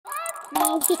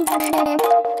Thank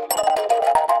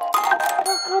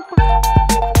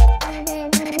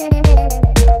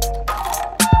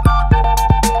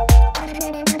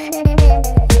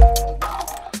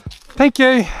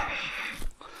you.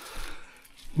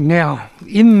 Now,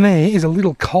 in there is a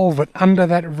little culvert under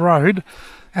that road,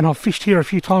 and I've fished here a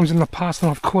few times in the past and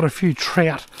I've caught a few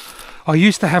trout. I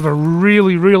used to have a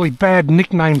really bad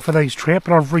nickname for these trout,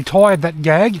 but I've retired that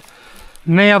gag.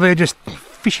 Now they're just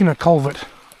fishing a culvert.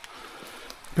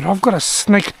 But I've got to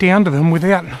sneak down to them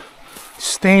without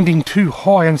standing too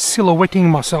high and silhouetting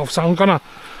myself, so I'm going to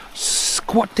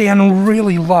squat down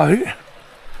really low.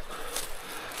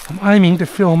 I'm aiming to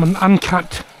film an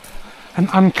uncut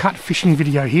fishing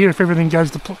video here if everything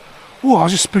goes to plan. Oh, I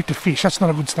just spooked a fish. That's not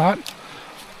a good start.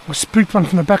 I spooked one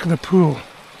from the back of the pool.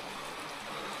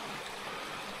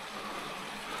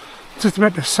 Just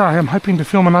about to say, I'm hoping to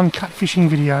film an uncut fishing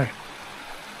video,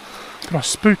 but I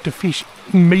spooked a fish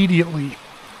immediately.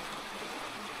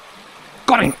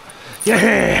 Got him!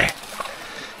 Yeah!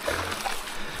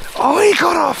 Oh, he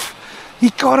got off! He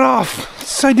got off!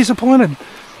 So disappointed.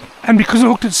 And because I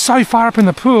hooked it so far up in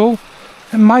the pool,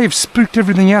 it may have spooked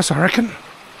everything else, I reckon.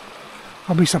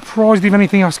 I'll be surprised if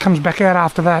anything else comes back out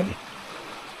after that.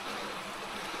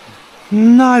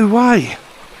 No way!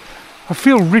 I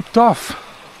feel ripped off.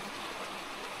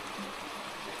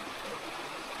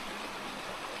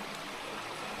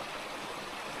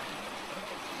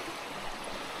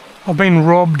 I've been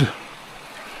robbed.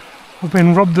 I've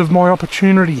been robbed of my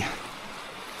opportunity.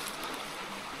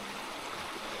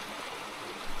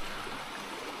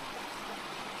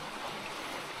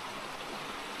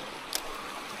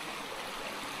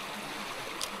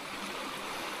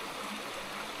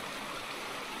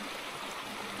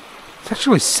 It's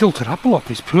actually silted up a lot,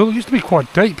 this pool. It used to be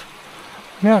quite deep.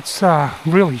 Now it's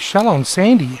really shallow and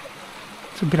sandy.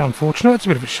 It's a bit unfortunate. It's a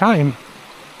bit of a shame.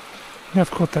 Now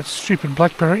I've caught that stupid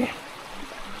blackberry.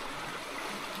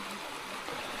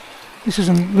 This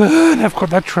isn't... Now I've caught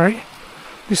that tree.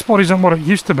 This spot isn't what it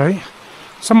used to be.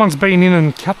 Someone's been in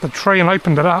and cut the tree and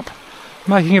opened it up,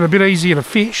 making it a bit easier to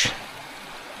fish.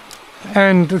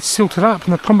 And it's silted up,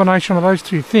 and the combination of those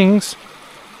two things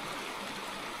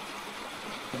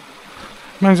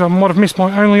means I might have missed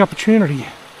my only opportunity.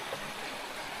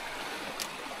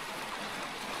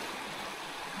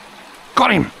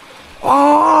 Got him!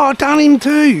 Oh, done him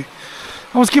too!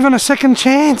 I was given a second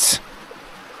chance.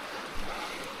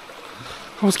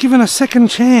 Have I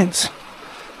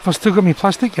still got my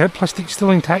plastic? Yeah, plastic's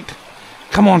still intact.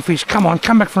 Come on, fish, come on,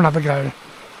 come back for another go.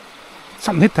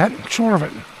 Something hit that, I'm sure of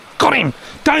it. Got him!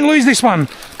 Don't lose this one!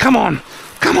 Come on,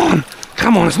 come on,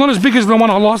 come on. It's not as big as the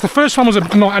one I lost. The first one was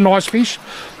a nice fish.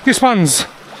 This one's,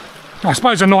 I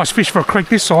suppose, a nice fish for a creek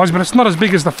this size, but it's not as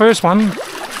big as the first one.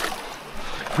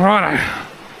 Righto.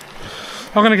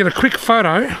 I'm going to get a quick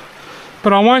photo,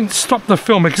 but I won't stop the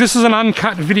film because this is an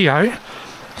uncut video,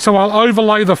 so I'll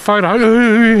overlay the photo.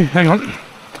 Ooh, hang on.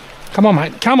 Come on,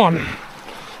 mate, come on.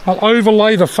 I'll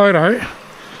overlay the photo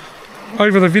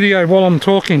over the video while I'm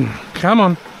talking. Come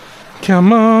on.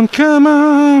 Come on, come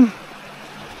on.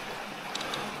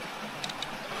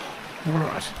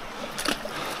 Alright.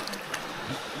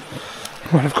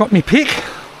 Right, I've got me pick.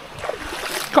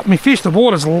 Got me fish. The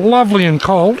water's lovely and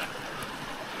cold.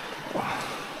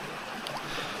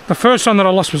 The first one that I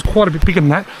lost was quite a bit bigger than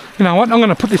that. You know what, I'm going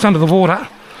to put this under the water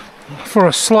for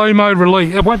a slow-mo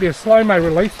release. It won't be a slow-mo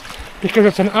release because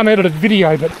it's an unedited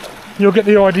video, but you'll get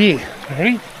the idea.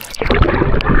 Ready?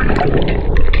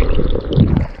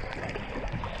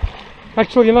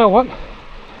 Actually, you know what?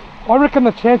 I reckon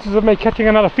the chances of me catching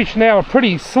another fish now are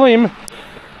pretty slim.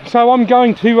 So I'm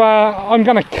going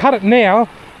to cut it now,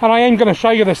 and I am going to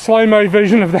show you the slow-mo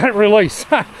version of that release.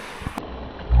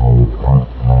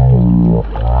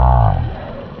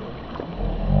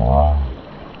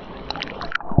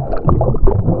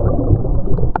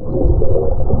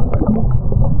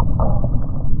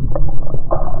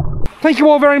 Thank you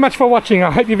all very much for watching. I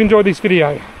hope you've enjoyed this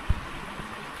video.